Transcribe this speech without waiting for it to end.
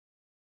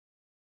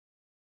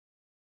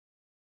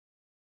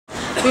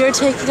We are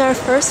taking our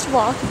first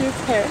walk through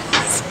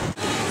Paris.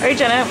 Alright,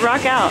 Jenna,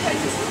 rock out.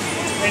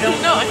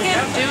 No, I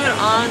can't do it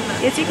on.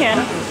 Yes, you can.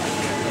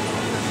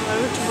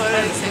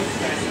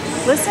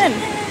 Listen.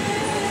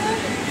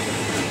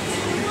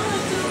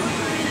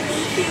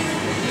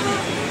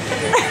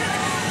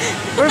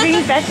 We're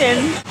being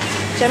beckoned.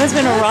 Jenna's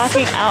been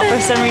rocking out for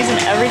some reason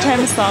every time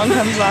a song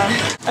comes on.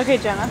 Okay,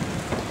 Jenna.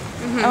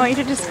 I want you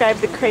to describe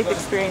the crepe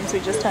experience we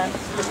just had.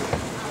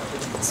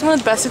 It's one of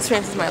the best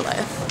experiences of my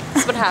life.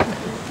 That's what happened.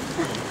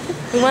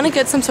 We want to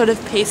get some sort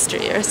of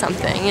pastry or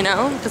something, you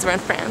know, because we're in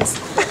France.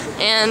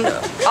 And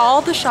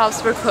all the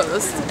shops were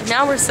closed.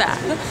 Now we're sad.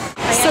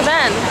 So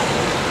then,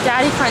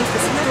 Daddy finds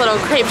this little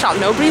crepe shop.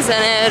 Nobody's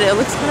in it. It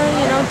looks kind of,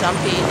 you know,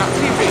 dumpy. Not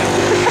too rude.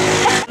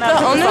 The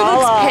owner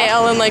looks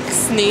pale and like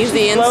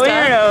sneezy and Blow stuff.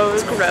 your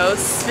nose. It's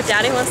gross. But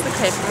Daddy wants the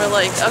crepe, and we're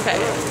like, okay.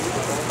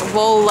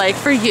 Well, like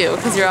for you,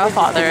 because you're our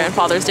father, and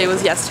Father's Day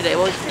was yesterday.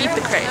 We'll eat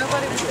the crepe.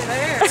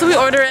 So we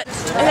order it,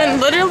 and then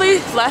literally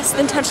less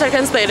than 10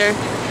 seconds later,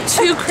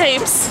 2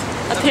 crepes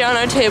appear on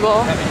our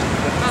table,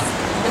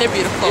 and they're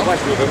beautiful.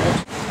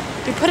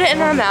 We put it in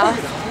our mouth,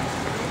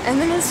 and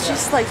then it's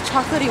just like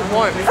chocolatey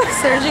warmth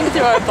surging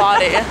through our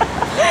body.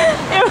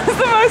 It was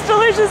the most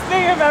delicious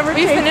thing I've ever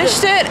tasted. We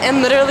finished it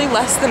in literally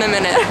less than a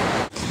minute.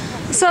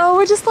 So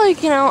we're just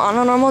like, you know, on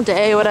a normal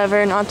day,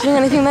 whatever, not doing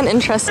anything that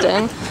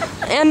interesting.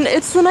 And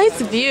it's a nice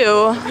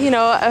view, you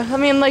know, I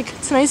mean, like,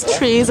 it's nice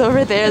trees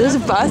over there. There's a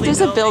bus, there's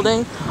a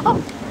building.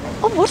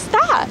 Oh, what's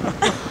that?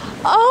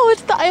 Oh,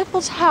 it's the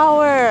Eiffel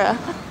Tower.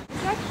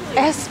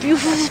 It's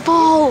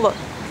beautiful.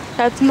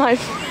 That's my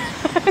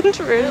French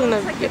version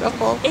of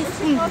beautiful. It's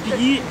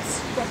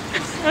beautiful.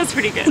 That's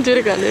pretty good. Do it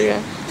again, do it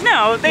again.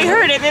 No, they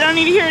heard it. They don't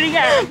need to hear it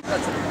again.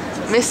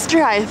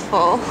 Mr.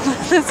 Eiffel.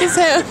 This is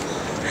him.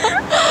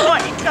 Oh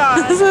my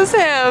god. This is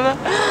him.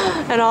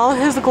 And all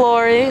his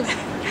glory.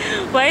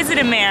 Why is it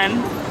a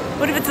man?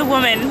 What if it's a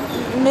woman?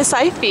 Miss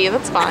Ivy,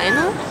 that's fine.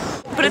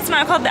 But it's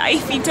not called the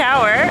Eiffel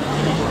Tower.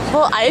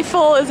 Well,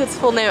 Eiffel is its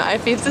full name.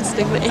 Ivy is its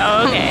nickname.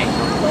 Oh, okay.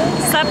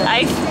 Sup,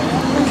 Eiffel?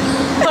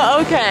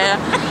 Okay,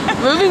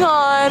 moving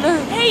on.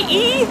 Hey,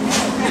 Eve!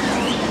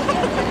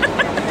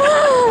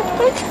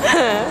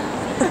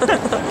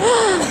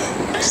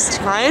 Just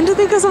trying to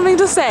think of something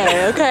to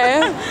say,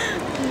 okay?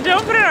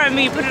 Don't put it on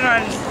me, put it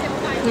on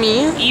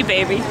Me? E,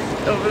 baby.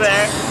 Over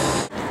there.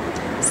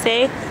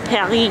 Say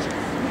Paris.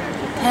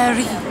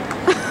 Paris.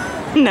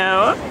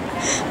 No.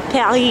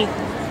 Paris.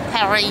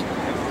 Paris.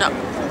 No.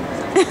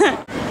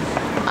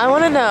 I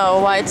want to know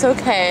why it's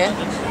okay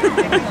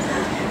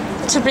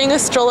to bring a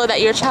stroller that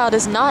your child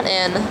is not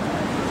in,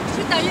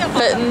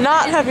 but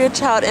not have your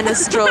child in a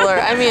stroller.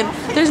 I mean,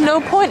 there's no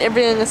point in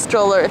bringing a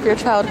stroller if your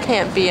child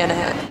can't be in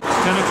it. 10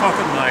 o'clock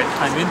at night,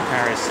 I'm in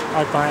Paris,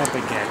 I buy a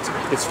baguette,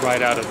 it's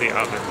right out of the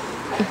oven.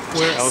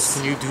 Where else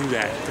can you do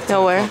that at 10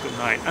 Nowhere. o'clock at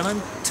night? And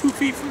I'm 2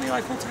 feet from the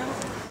Eiffel Tower.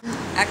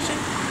 Action?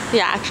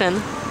 Yeah,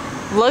 action.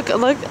 Look.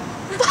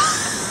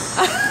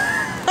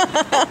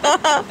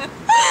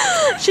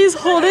 She's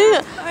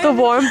holding the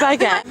warm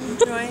baguette.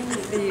 Enjoying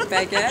the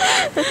baguette.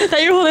 I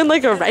thought you were holding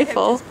like a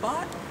rifle.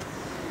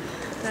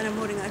 Then I'm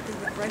holding like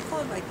a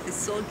rifle, like the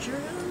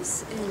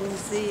soldiers in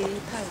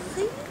the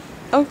Paris.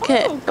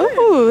 Okay.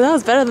 Oh, Ooh, that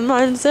was better than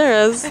mine and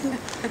Sarah's.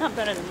 Not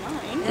better than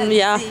mine. At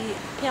Yeah.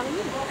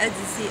 At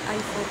the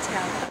Eiffel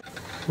Tower.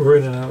 We're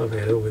in an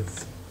elevator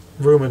with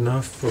room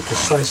enough for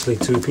precisely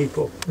 2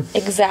 people.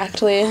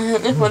 Exactly.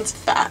 If one's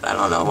fat, I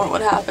don't know what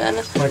would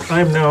happen. Like,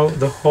 I'm now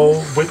the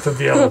whole width of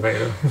the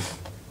elevator.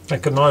 I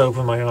could not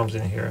open my arms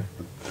in here.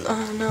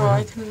 Oh no,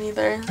 I couldn't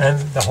either. And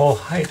the whole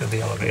height of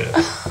the elevator.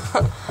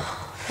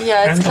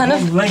 Yeah, it's And the kind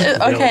whole length of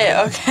the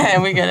okay,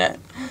 we get it.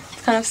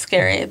 It's kind of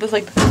scary. It's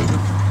like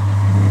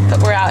that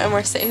we're out and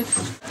we're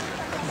safe.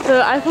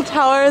 The Eiffel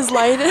Tower is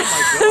light.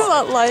 It's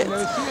not light.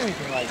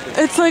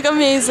 It's like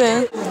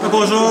amazing.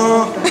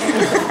 Bonjour!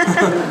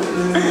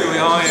 We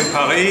are in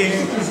Paris.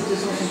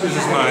 This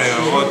is my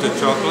hot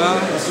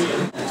chocolate.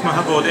 It's my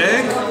hard-boiled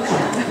egg.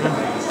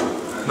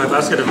 My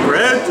basket of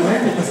bread.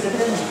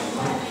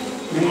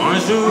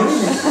 Orange juice.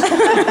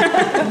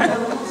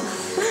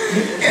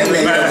 And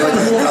the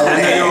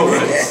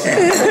yogurt.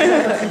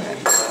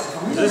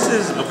 This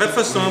is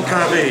breakfast on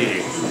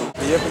Paris.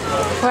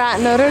 We're at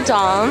Notre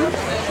Dame.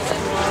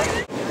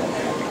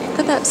 Look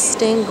at that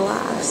stained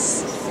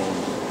glass.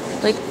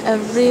 Like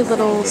every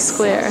little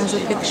square has a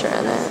picture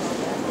in it.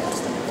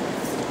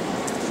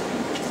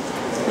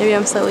 Maybe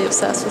I'm slightly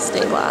obsessed with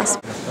stained glass.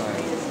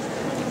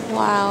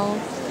 Wow.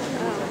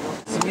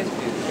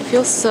 I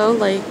feel so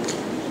like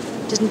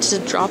just to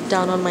drop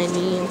down on my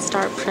knee and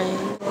start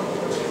praying.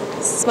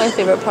 This is my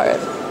favorite part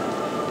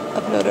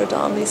of Notre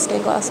Dame, these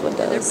stained glass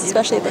windows,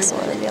 especially this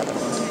one and the other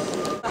one.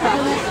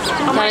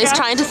 Daddy's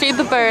trying to feed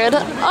the bird.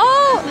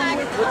 Oh!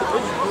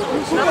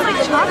 Smells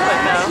like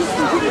chocolate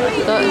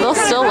though. They'll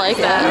still like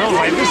that. I don't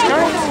like this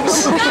guy.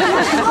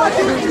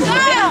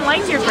 They don't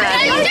like your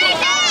bread.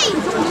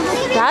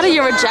 Daddy,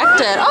 you're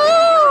rejected.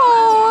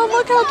 Oh,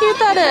 look how cute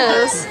that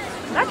is.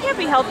 That can't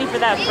be healthy for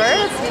that bird.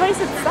 It's twice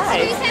its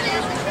size.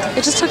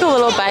 It just took a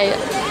little bite.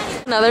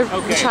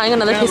 Trying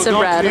another piece of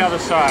bread. To the other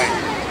side.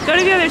 Go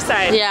to the other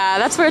side. Yeah,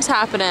 that's where it's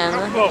happening.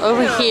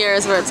 Over here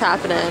is where it's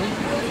happening.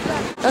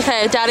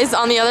 Okay, Daddy's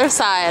on the other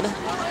side.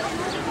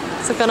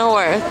 Is it gonna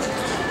work?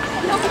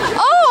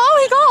 Oh,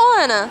 he got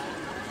one!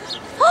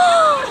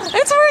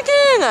 It's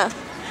working!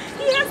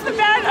 He has the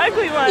bad,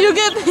 ugly one.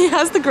 He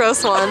has the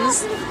gross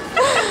ones.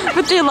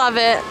 But they love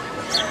it.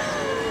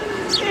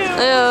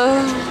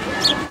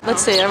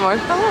 Let's see, there are more.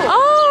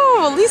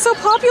 Oh, Lee's so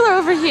popular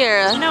over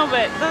here. No,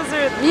 but those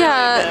are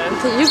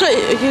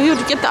you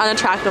get the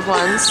unattractive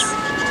ones.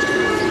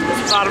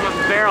 the bottom of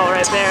the barrel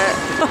right there.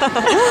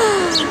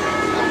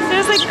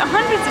 There's like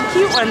hundreds of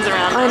cute ones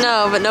around. I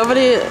know, but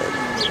nobody.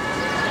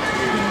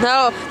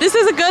 No, this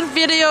is a good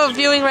video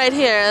viewing right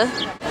here.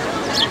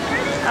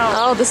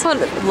 Oh, this one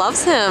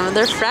loves him.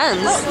 They're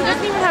friends. Oh, he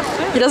doesn't even have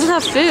food. He doesn't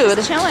have food.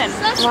 He's chilling.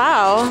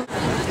 Wow.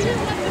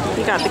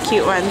 You got the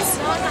cute ones.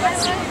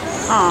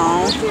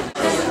 Oh.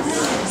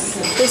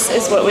 This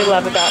is what we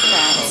love about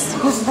France.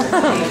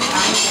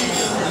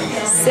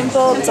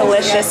 Simple,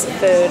 delicious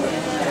food.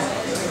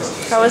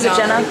 How was it,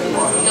 Jenna?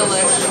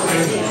 Delicious.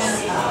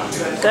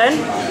 Good?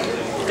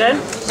 Good?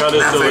 That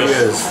is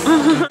delicious.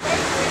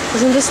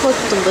 Doesn't this look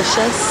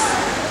delicious?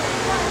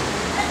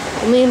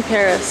 Only in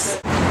Paris.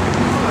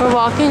 We're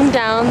walking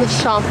down the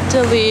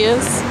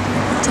Champs-Élysées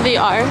to the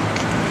Arc.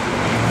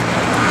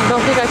 I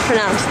don't think I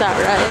pronounced that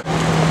right.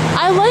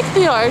 I like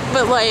the Arc,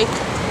 but like,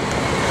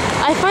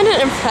 I find it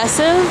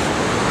impressive,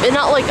 but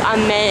not like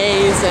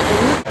amazing.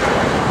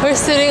 We're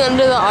sitting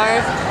under the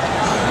Arc.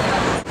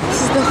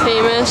 This is the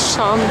famous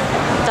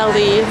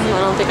Champs-Élysées. I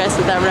don't think I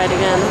said that right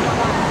again.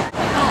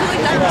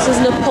 This is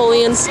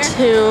Napoleon's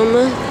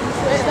tomb.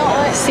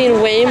 I've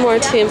seen way more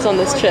tombs on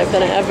this trip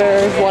than I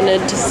ever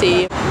wanted to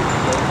see.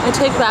 I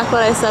take back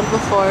what I said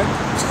before.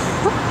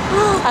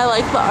 I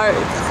like the Arc.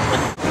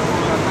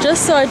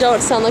 Just so I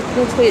don't sound like a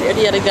complete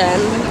idiot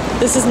again,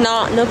 this is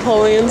not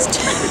Napoleon's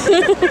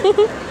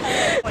tomb.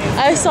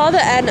 I saw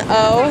the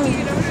N-O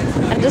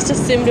and just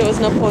assumed it was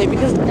Napoleon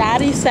because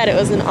Daddy said it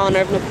was in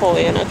honor of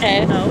Napoleon,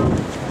 okay?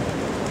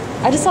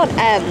 I just saw an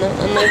N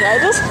and like I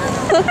just...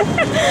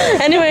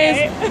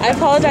 Anyways, I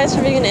apologize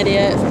for being an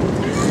idiot.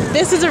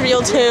 This is a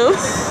real tomb,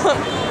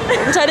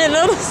 which I didn't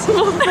notice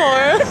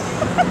before.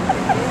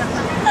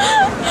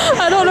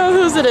 I don't know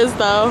whose it is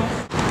though.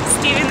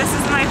 Steven, this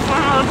is my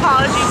formal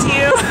apology to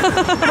you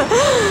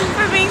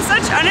for being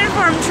such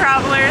uninformed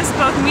travelers,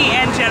 both me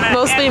and Jenna.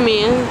 Mostly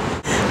me.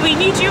 We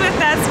need you with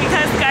us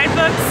because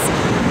guidebooks,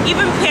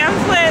 even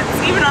pamphlets,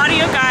 even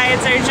audio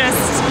guides are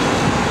just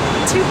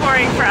too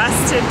boring for us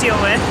to deal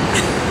with.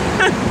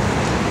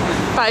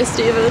 Bye,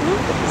 Steven.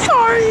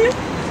 Sorry.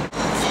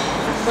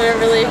 We're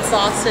really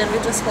exhausted. We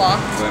just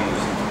walked.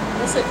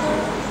 What's it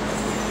called?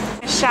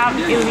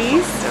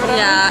 Champs-Élysées or whatever?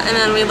 Yeah, and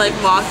then we like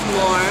walked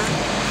more.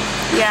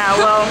 Yeah,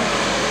 well,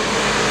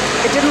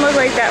 it didn't look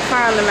like that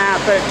far on the map,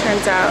 but it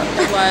turns out.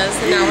 It was,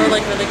 and now we're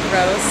like really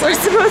gross. We're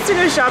supposed to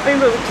go shopping,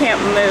 but we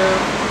can't move.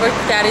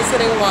 Daddy's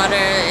getting water,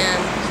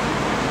 and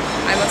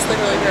I must look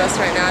really gross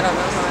right now. I don't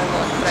know how I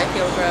look, but I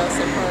feel gross.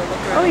 I probably look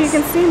gross. Oh, you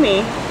can see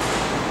me.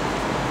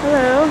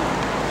 Hello.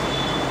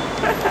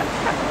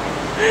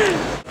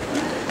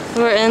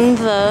 We're in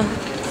the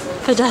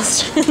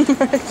pedestrian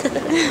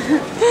market.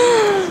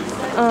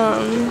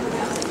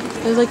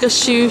 There's like a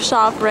shoe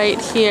shop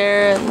right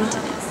here and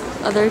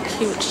other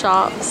cute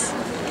shops.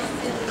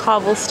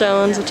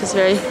 Cobblestones, which is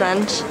very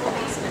French.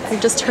 We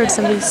just heard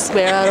somebody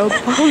swear at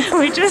Obama.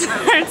 We just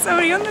heard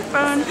somebody on the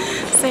phone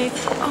say,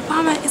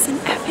 Obama is an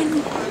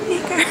effing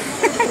nigger.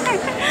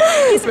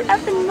 He's an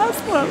effing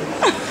Muslim.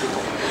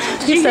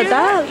 He said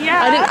that?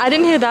 Yeah. I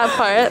didn't hear that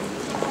part.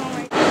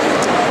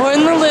 We're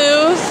in the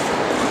Louvre,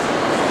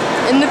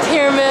 in the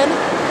pyramid.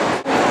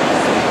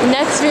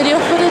 Next video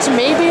footage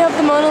maybe of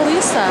the Mona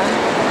Lisa.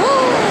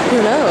 Who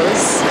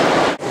knows?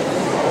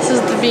 This is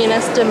the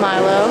Venus de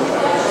Milo,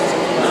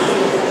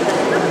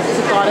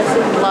 the goddess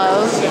of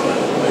love.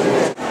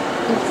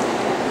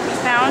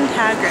 Found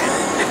Hagrid.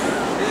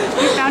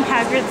 We found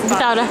Hagrid's body.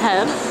 Without a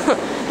head.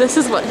 This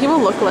is what he will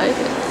look like.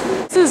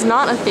 This is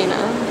not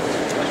Athena.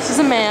 This is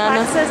a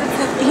man. It says it's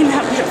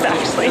Athena, but it's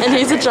actually And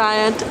he's a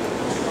giant.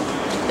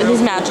 And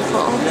he's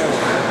magical.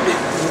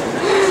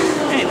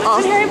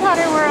 It's in Harry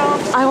Potter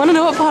world. I want to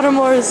know what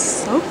Pottermore is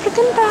so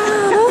freaking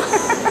bad.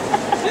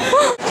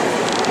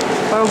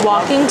 We're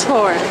walking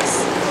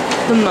towards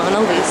the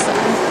Mona Lisa.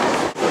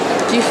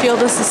 Do you feel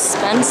the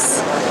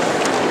suspense?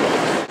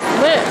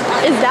 Wait,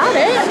 is that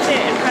it? That's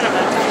it in front of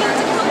us.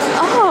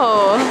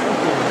 Oh.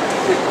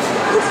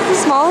 This is the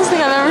smallest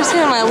thing I've ever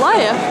seen in my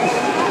life.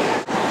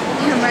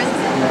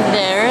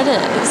 There it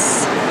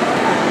is.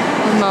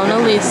 The Mona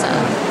Lisa.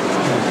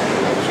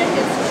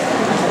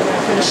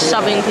 I'm just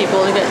shoving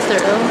people to get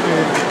through.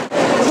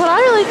 What I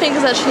really think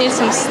is that she needs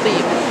some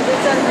sleep.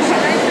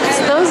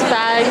 It's those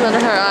bags under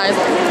her eyes.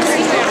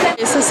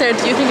 Okay, so Sarah,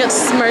 do you think it's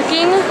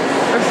smirking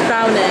or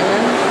frowning?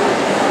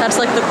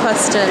 That's like the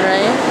question,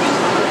 right?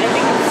 I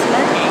think it's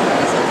smirking.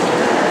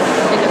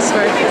 I think it's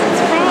smirking.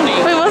 It's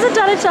frowning. Wait, wasn't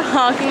Daddy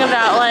talking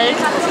about like...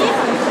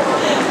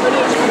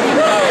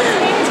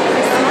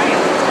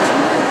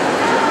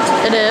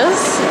 It is?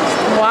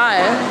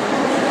 Why?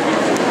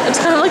 It's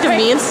kind of like a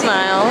mean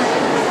smile.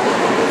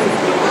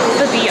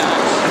 The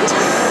beyond.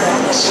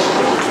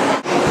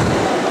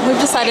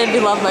 We've decided we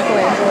love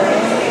Michelangelo.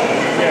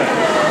 Yeah.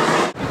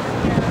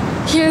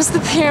 Here's the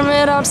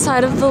pyramid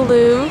outside of the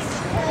Louvre.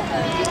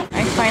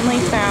 I finally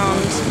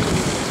found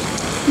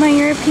my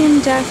European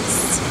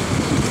ducks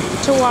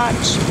to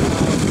watch.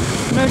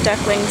 No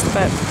ducklings,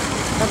 but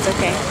that's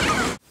okay.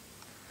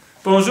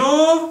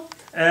 Bonjour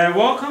and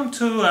welcome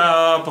to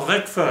our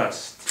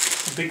breakfast.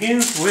 It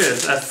begins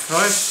with a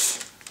fresh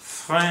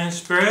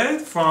French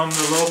bread from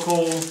the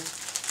local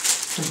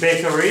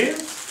bakery,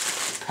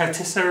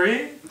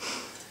 patisserie.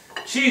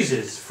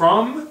 Cheeses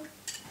from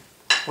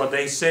what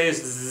they say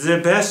is the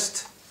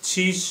best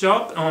cheese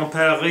shop in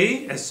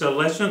Paris, a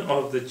selection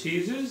of the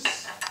cheeses.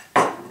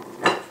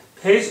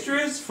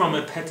 Pastries from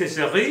a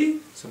patisserie,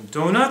 some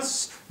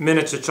donuts,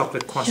 miniature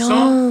chocolate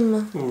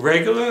croissant,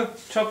 regular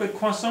chocolate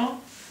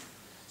croissant,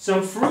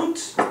 some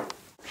fruit.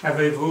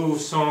 Avez-vous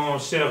some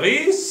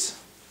cerise?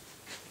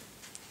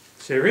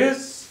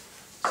 Cerise,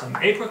 some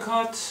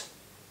apricot.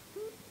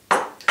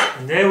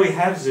 And there we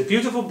have the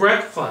beautiful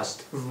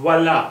breakfast.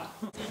 Voila!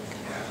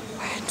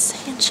 We're in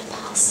St.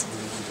 Chappelle's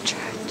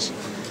church.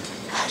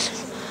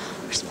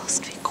 We're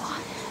supposed to be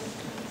quiet.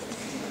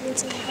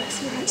 It's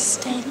because we're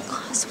stained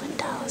glass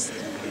windows,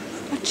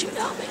 which you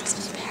know makes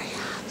me very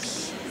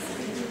happy.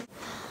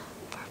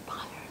 We're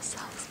by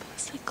ourselves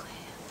basically,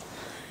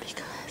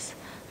 because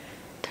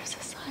there's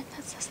a sign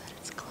that says that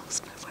it's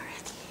closed, but we're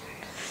in here.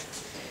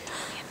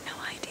 We have no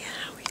idea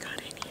how we got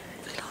in here.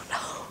 We don't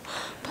know,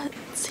 but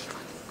see,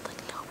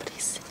 like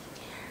nobody's sitting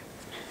here.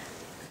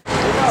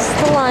 This is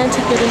the line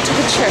to get into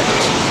the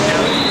church.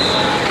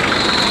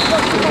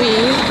 We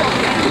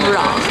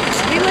rock.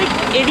 We like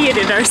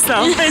idioted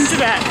ourselves into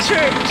that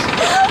church.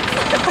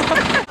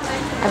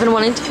 I've been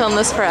wanting to film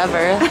this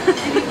forever.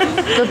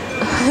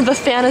 The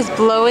fan is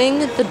blowing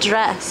the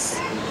dress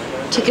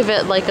to give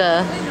it like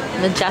a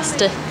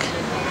majestic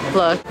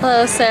look.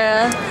 Hello,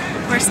 Sarah.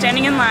 We're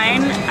standing in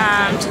line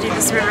to do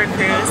this river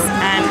cruise,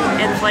 and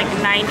it's like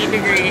 90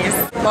 degrees.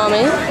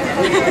 Mommy?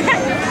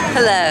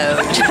 Hello.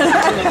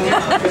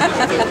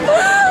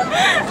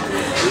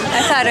 I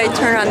thought I'd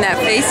turn on that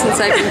face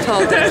since I've been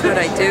told that's what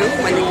I do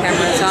when the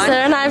camera's on.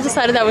 Sarah and I have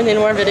decided that we need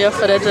more video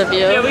footage of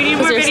you. Yeah, we need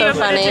more because video you're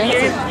so funny.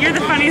 footage of you. You're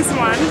the funniest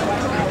one.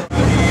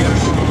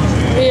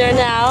 We are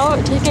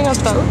now taking a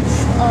boat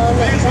on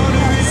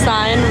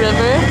Seine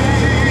River.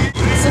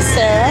 This is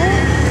Sarah.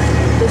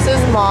 This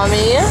is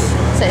Mommy.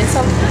 Say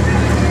something.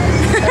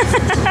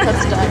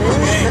 That's Daddy.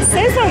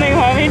 Say something,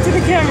 Mommy, to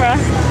the camera.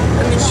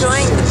 I'm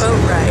enjoying the boat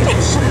ride.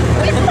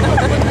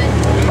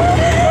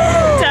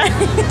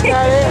 Daddy.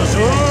 Daddy.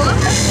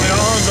 We're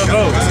on the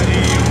boat.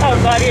 Oh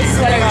God, you're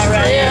sweating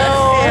already. Ew.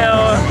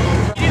 Ew.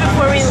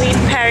 Before we leave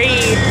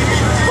Paris,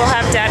 we'll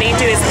have Daddy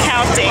do his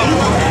counting.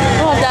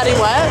 Oh, Daddy,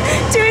 what?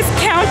 Do his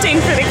counting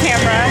for the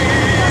camera.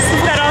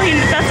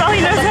 That's all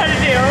he knows how to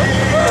do.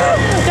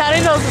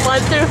 Daddy knows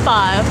 1 through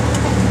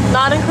 5,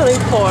 not including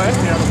 4.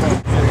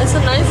 It's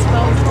a nice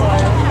boat tour,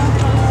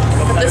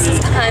 but this is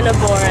kind of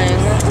boring.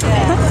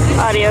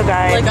 Audio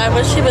guide. Like, I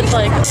wish he would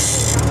like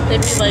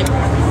maybe like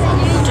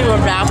do a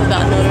rap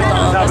about Notre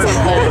Dame or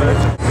something.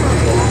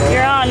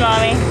 You're on,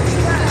 Mommy.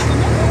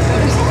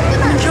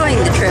 I'm enjoying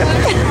the trip.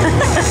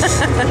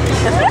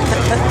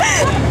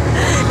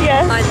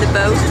 Yes. On the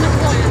boat.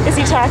 Is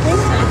he talking?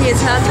 He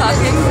is not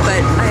talking,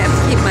 but I have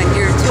to keep my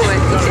ear to it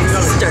in case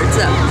he starts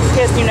up.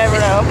 Yes, you never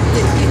know.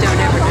 You don't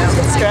ever know.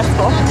 It's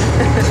stressful.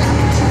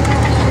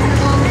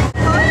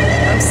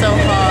 I'm so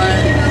hot.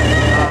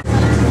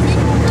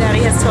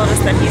 Daddy has told us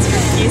that he's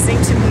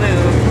refusing to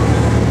move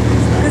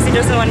because he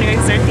doesn't want to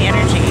exert the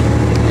energy.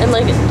 And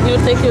like, you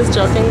would think he was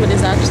joking, but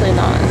he's actually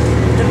not.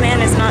 The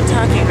man is not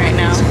talking right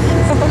now.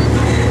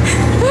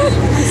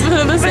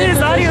 But his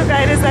audio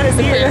guide is at his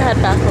Put your ear.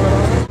 head back a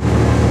little.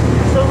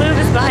 The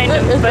Louvre is behind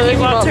him, but he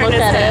won't turn look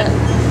his at head. it.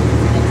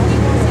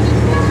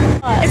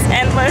 It's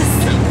endless.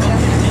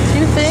 Do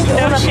you think?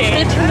 No We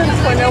shame. stayed 2 minutes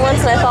before no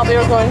once, and I thought we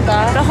were going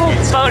back. The whole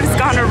boat has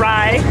gone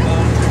awry.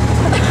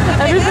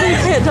 Everybody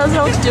doesn't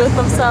know what to do with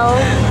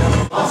themselves.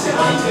 Do you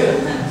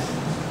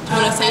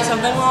want to say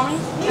something, Mommy?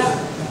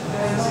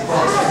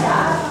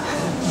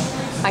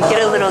 I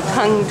get a little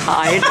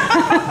tongue-tied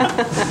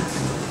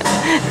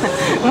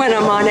when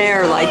I'm on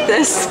air like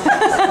this.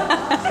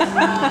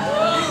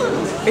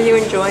 Are you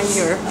enjoying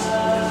your...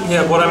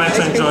 Yeah, what I'm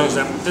actually enjoying is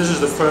that this is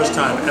the first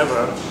time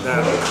ever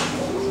that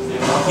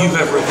you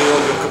have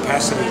revealed your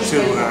capacity to,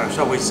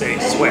 shall we say,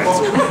 sweat.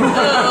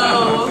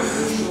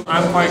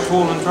 I'm quite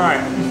cool and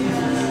dry.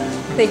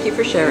 Thank you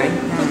for sharing.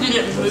 You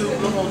didn't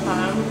move the whole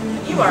time.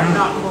 You are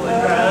not cool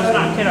and dry. Let's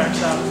not kid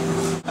ourselves.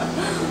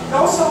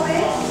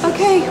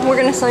 Okay, we're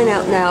going to sign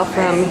out now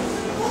from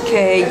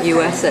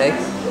KUSA.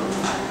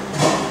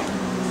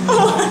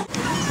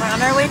 We're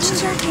on our way to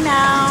Turkey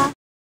now.